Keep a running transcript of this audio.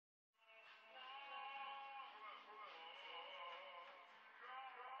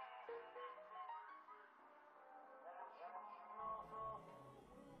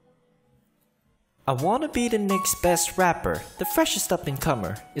I wanna be the next best rapper, the freshest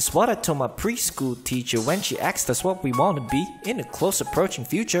up-and-comer, is what I told my preschool teacher when she asked us what we wanna be in the close approaching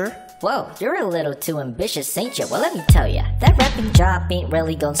future. Whoa, you're a little too ambitious, ain't ya? Well, let me tell ya, that rapping job ain't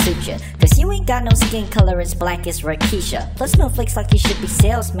really gon' suit ya, cause you ain't got no skin color as black as Raquisha. Plus snowflakes like you should be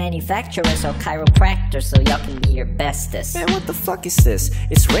sales manufacturers or chiropractors so y'all can be your bestest. Man, what the fuck is this?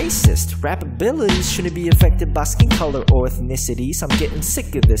 It's racist. Rap abilities shouldn't be affected by skin color or ethnicities. I'm getting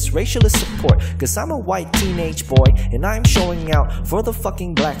sick of this racialist support, cause I'm a white teenage boy and I'm showing out for the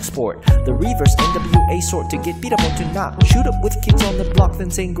fucking black sport. The reverse NWA sort to get beat up on to not shoot up with kids on the block then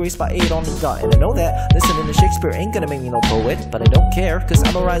saying grace by 8 on the dot. And I know that listening to Shakespeare ain't gonna make me no poet, but I don't care, cause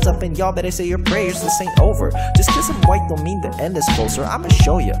I'ma rise up and y'all better say your prayers. This ain't over. Just cause I'm white don't mean the end is closer. I'ma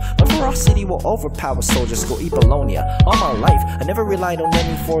show ya, but ferocity will overpower soldiers. Go eat bolognia. All my life I never relied on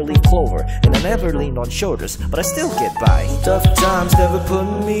any 4-leaf clover, and I never leaned on shoulders, but I still get by. Tough times never put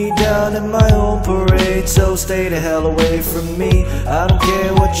me down in my own parade, so stay the hell away from me. I don't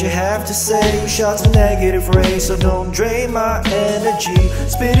care what you have to say. You shots a negative rays, so don't drain my energy.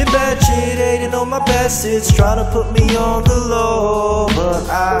 Spitting bad shit, hating on my best hits, trying to put me on the low, but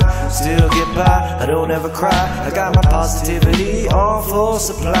I still get by. I don't ever cry. I got my positivity on full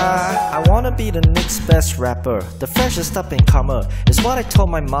supply. I wanna be the next best rapper, the freshest up-and-comer, is what I told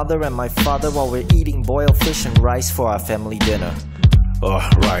my mother and my father while we're eating boiled fish and rice for our family dinner.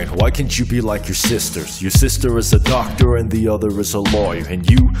 Right, why can't you be like your sisters? Your sister is a doctor and the other is a lawyer, and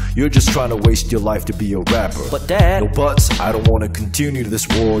you're just trying to waste your life to be a rapper. But Dad... No buts, I don't want to continue this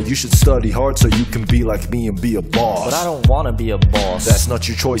war. You should study hard so you can be like me and be a boss. But I don't want to be a boss. That's not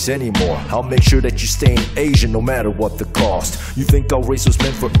your choice anymore. I'll make sure that you stay Asian no matter what the cost. You think our race was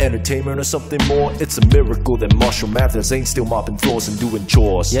meant for entertainment or something more? It's a miracle that Marshall Mathers ain't still mopping floors and doing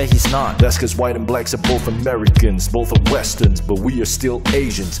chores. Yeah, he's not. That's cause white and blacks are both Americans, both are Westerns, but we are still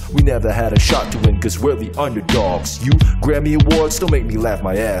Asians. We never had a shot to win cause we're the underdogs. You Grammy Awards don't make me laugh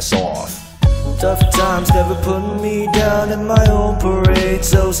my ass off. Tough times never put me down in my own parade,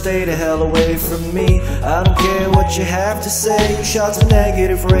 so stay the hell away from me. I don't care what you have to say. You shots a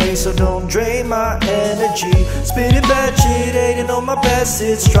negative rays, so don't drain my energy. Spitting bad shit, hating on my best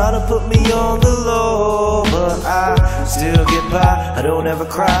hits, trying to put me on the low, but I still get by. I don't ever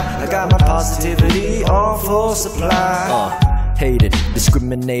cry. I got my positivity on full supply. Hated,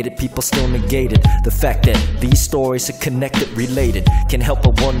 discriminated, people still negated the fact that these stories are connected, related. Can't help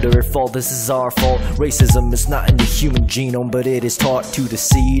but wonder if all this is our fault. Racism is not in the human genome, but it is taught to the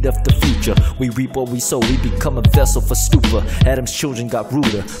seed of the future. We reap what we sow, we become a vessel for stupor. Adam's children got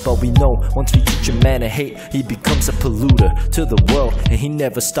ruder, but we know once we teach a man to hate, he becomes a polluter to the world, and he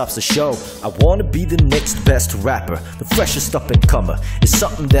never stops to show. I wanna be the next best rapper, the freshest up-and-comer. It's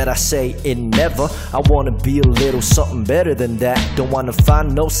something that I say in never. I wanna be a little something better than that. Don't wanna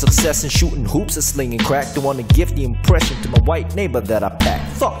find no success in shooting hoops or slinging crack. Don't wanna give the impression to my white neighbor that I pack.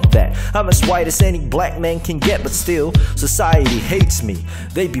 Fuck that, I'm as white as any black man can get, but still, society hates me.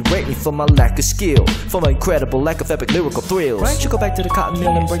 They berate me for my lack of skill, for my incredible lack of epic lyrical thrills. Brian should go back to the cotton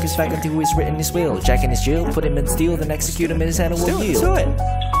mill and break his back until he's written his will. Jack in his jail, put him in steel, then execute him in his annual yield.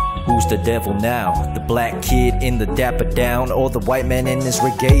 Who's the devil now? The black kid in the dapper down, or the white man in his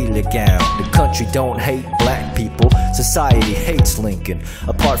regalia gown? The country don't hate black people, society hates Lincoln.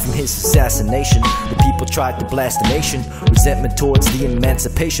 Apart from his assassination, the people tried to blast the nation. Resentment towards the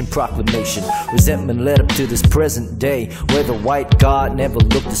Emancipation Proclamation. Resentment led up to this present day, where the white God never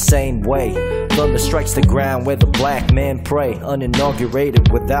looked the same way. Thunder strikes the ground where the black men pray,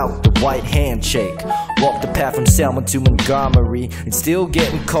 uninaugurated without the white handshake. Walk the path from Selma to Montgomery, and still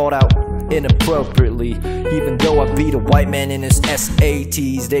getting caught out inappropriately. Even though I beat a white man in his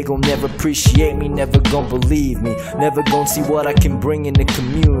SATs, they gon' never appreciate me, never gon' believe me, never gon' see what I can bring in the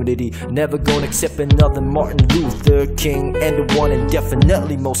community, never gon' accept another Martin Luther King. And the one and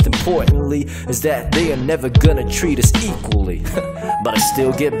definitely most importantly is that they are never gonna treat us equally. But I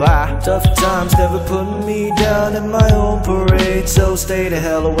still get by. Tough times never put me down in my own parade, so stay the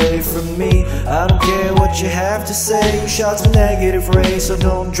hell away from me. I don't care what you have to say. You shots a negative rays, so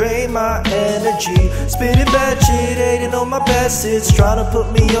don't drain my energy. Spitting bad shit, hating on my best hits, trying to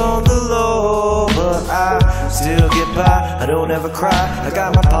put me on the low, but I still get by. I don't ever cry. I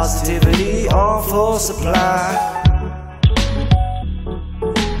got my positivity on full supply.